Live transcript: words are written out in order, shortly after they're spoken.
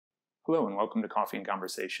Hello and welcome to Coffee and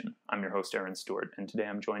Conversation. I'm your host, Aaron Stewart, and today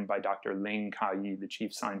I'm joined by Dr. Ling Yi, the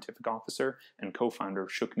Chief Scientific Officer and co-founder of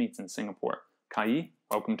Shiok Meats in Singapore. Yi,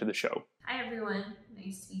 welcome to the show. Hi everyone,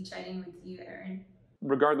 nice to be chatting with you, Aaron.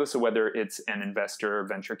 Regardless of whether it's an investor,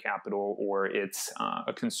 venture capital, or it's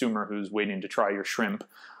a consumer who's waiting to try your shrimp,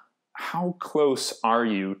 how close are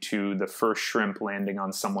you to the first shrimp landing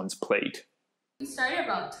on someone's plate? We started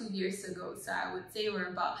about 2 years ago, so I would say we're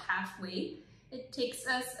about halfway. It takes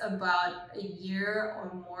us about a year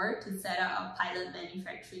or more to set up a pilot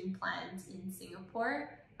manufacturing plant in Singapore.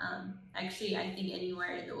 Actually, I think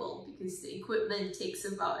anywhere in the world, because the equipment takes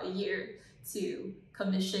about a year to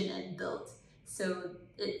commission and build. So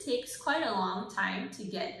it takes quite a long time to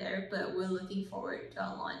get there, but we're looking forward to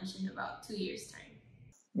our launch in about 2 years'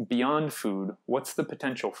 time. Beyond food, what's the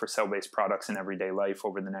potential for cell-based products in everyday life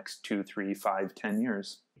over the next 2, 3, 5, 10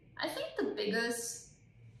 years? I think the biggest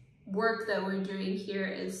work that we're doing here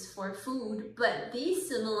is for food, but these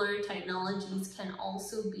similar technologies can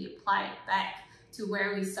also be applied back to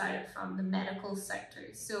where we started from, the medical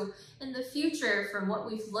sector. So in the future, from what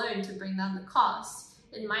we've learned to bring down the cost,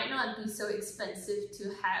 it might not be so expensive to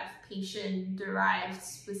have patient-derived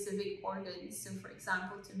specific organs. So for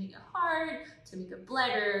example, to make a heart, to make a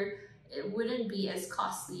bladder, it wouldn't be as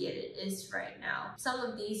costly as it is right now. Some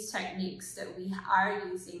of these techniques that we are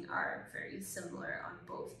using are very similar on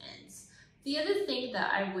both ends. The other thing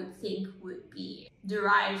that I would think would be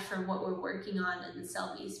derived from what we're working on in the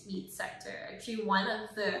cell-based meat sector, actually one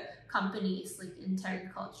of the companies like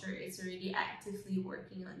Culture is already actively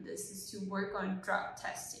working on this, is to work on drug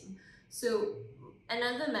testing. So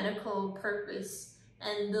another medical purpose.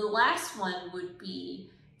 And the last one would be,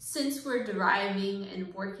 since we're deriving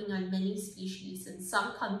and working on many species, and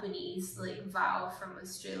some companies like Vow from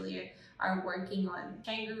Australia are working on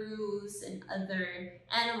kangaroos and other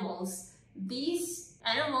animals, these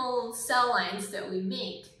animal cell lines that we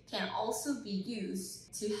make can also be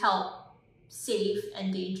used to help save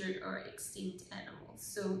endangered or extinct animals.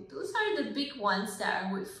 So those are the big ones that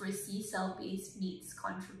I would foresee cell-based meats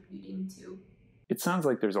contributing to. It sounds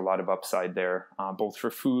like there's a lot of upside there, both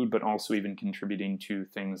for food, but also even contributing to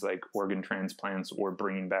things like organ transplants or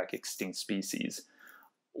bringing back extinct species.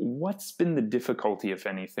 What's been the difficulty, if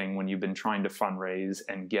anything, when you've been trying to fundraise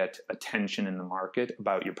and get attention in the market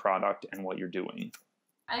about your product and what you're doing?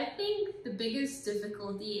 I think the biggest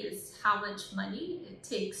difficulty is how much money it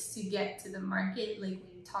takes to get to the market. Like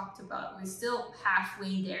we talked about, we're still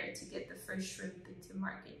halfway there to get the first shrimp into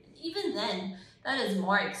market. And even then, that is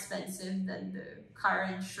more expensive than the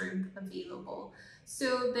current shrimp available.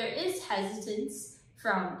 So there is hesitance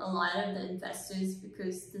from a lot of the investors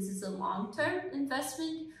because this is a long-term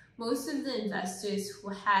investment. Most of the investors who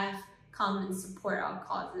have come and support our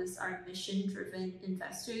causes are mission-driven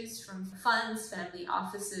investors from funds, family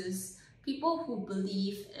offices, people who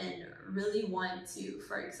believe and really want to,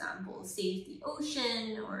 for example, save the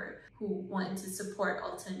ocean, or who want to support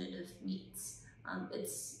alternative meats.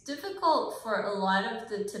 It's difficult for a lot of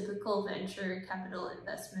the typical venture capital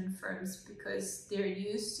investment firms because they're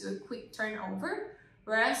used to a quick turnover,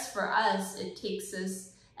 whereas for us, it takes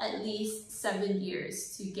us at least 7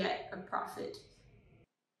 years to get a profit.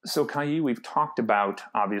 So Yi, we've talked about,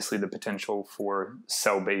 obviously, the potential for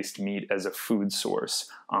cell-based meat as a food source.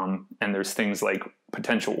 And there's things like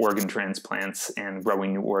potential organ transplants and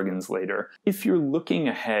growing new organs later. If you're looking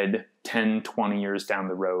ahead 10, 20 years down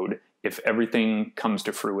the road, if everything comes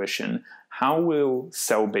to fruition, how will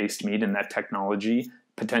cell-based meat and that technology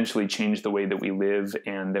potentially change the way that we live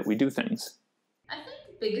and that we do things? I think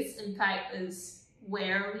the biggest impact is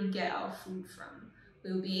where we get our food from.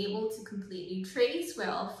 We'll be able to completely trace where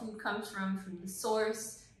our food comes from the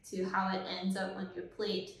source to how it ends up on your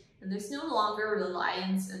plate. And there's no longer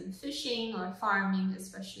reliance on fishing or farming,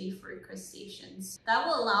 especially for crustaceans. That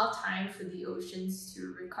will allow time for the oceans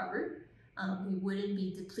to recover. We wouldn't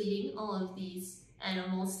be depleting all of these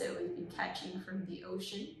animals that we've been catching from the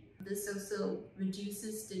ocean. This also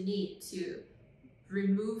reduces the need to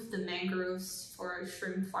remove the mangroves for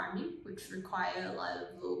shrimp farming, which require a lot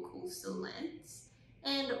of low coastal lands.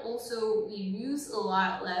 And also we use a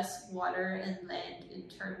lot less water and land in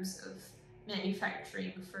terms of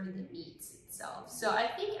manufacturing for the meats itself. So I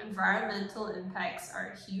think environmental impacts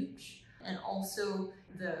are huge, and also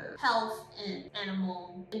the health and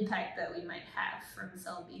animal impact that we might have from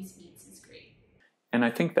cell-based meats is great. And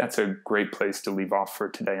I think that's a great place to leave off for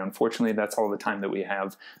today. Unfortunately, that's all the time that we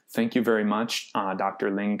have. Thank you very much,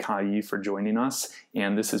 Dr. Ling Yi, for joining us.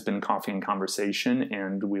 And this has been Coffee and Conversation,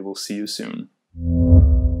 and we will see you soon.